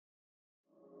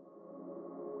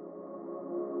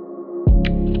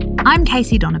I'm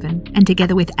Casey Donovan, and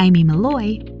together with Amy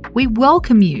Malloy, we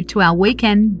welcome you to our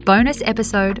weekend bonus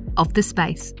episode of The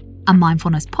Space, a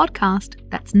mindfulness podcast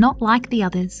that's not like the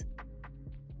others.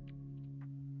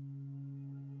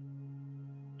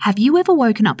 Have you ever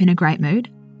woken up in a great mood,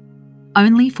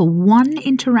 only for one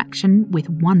interaction with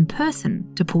one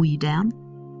person to pull you down?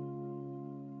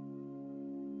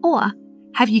 Or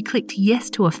have you clicked yes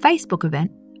to a Facebook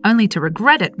event only to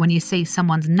regret it when you see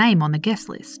someone's name on the guest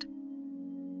list?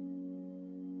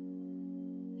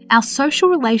 Our social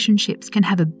relationships can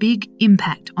have a big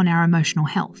impact on our emotional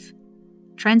health.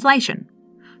 Translation: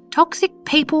 toxic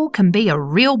people can be a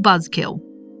real buzzkill.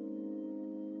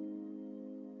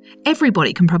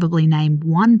 Everybody can probably name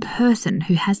one person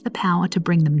who has the power to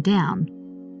bring them down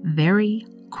very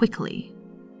quickly.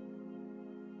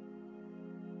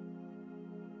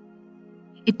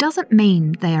 It doesn't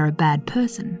mean they are a bad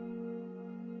person.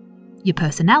 Your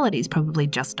personalities probably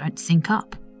just don't sync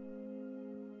up.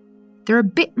 They're a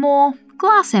bit more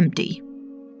glass empty.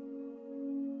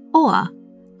 Or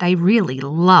they really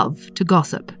love to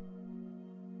gossip.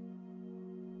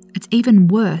 It's even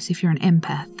worse if you're an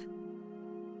empath.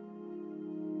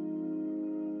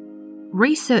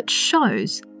 Research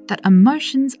shows that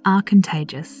emotions are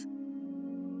contagious.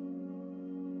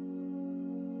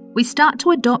 We start to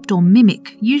adopt or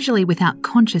mimic, usually without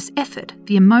conscious effort,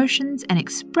 the emotions and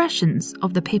expressions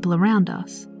of the people around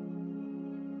us.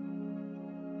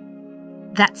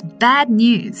 That's bad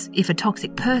news if a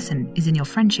toxic person is in your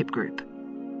friendship group.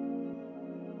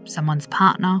 Someone's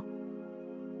partner,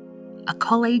 a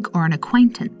colleague or an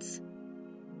acquaintance.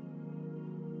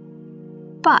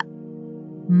 But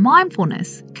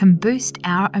mindfulness can boost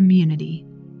our immunity.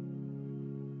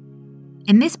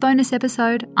 In this bonus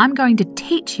episode, I'm going to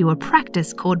teach you a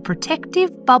practice called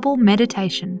protective bubble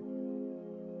meditation.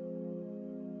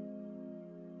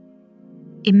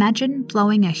 Imagine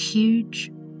blowing a huge,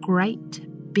 great,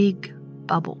 big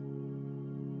bubble,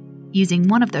 using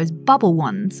one of those bubble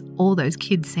wands all those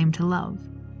kids seem to love.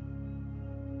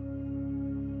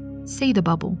 See the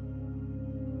bubble.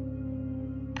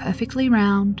 Perfectly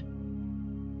round,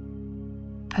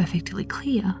 perfectly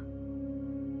clear,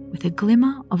 with a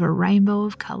glimmer of a rainbow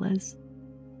of colours.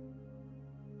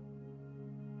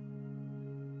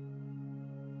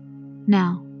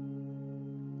 Now,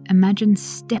 imagine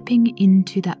stepping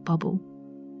into that bubble.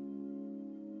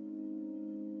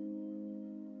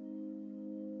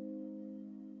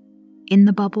 In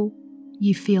the bubble,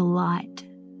 you feel light.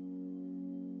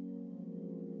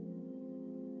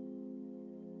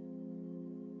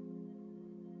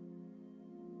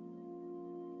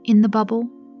 In the bubble,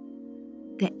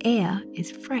 the air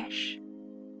is fresh.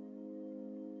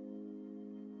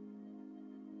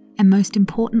 And most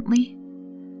importantly,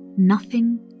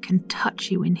 nothing can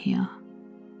touch you in here.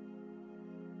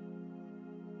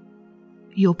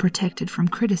 You're protected from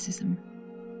criticism.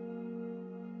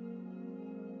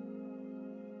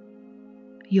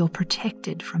 You're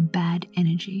protected from bad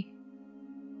energy.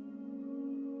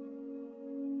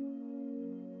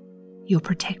 You're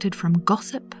protected from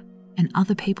gossip and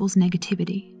other people's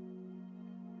negativity.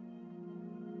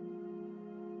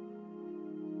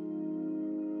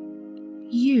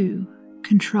 You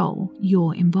control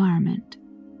your environment.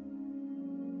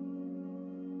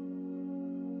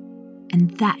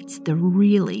 And that's the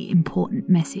really important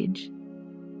message.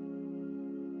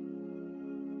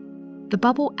 The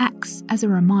bubble acts as a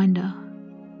reminder.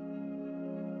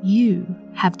 You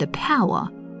have the power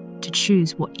to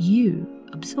choose what you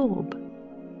absorb.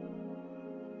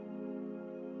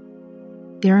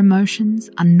 Their emotions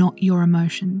are not your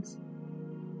emotions.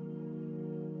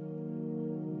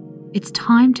 It's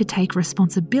time to take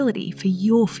responsibility for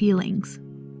your feelings.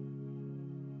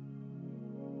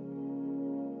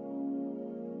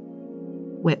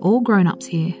 We're all grown-ups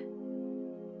here.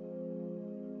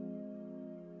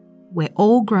 We're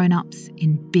all grown-ups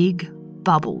in big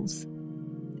bubbles,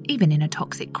 even in a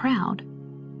toxic crowd.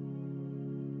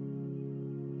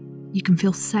 You can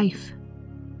feel safe.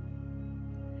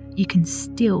 You can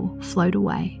still float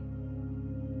away.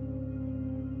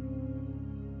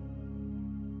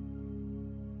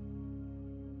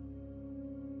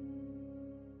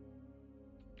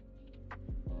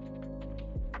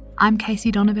 I'm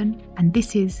Casey Donovan, and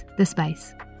this is The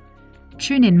Space.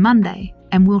 Tune in Monday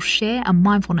and we'll share a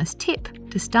mindfulness tip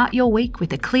to start your week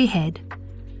with a clear head.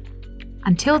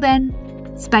 Until then,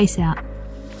 space out.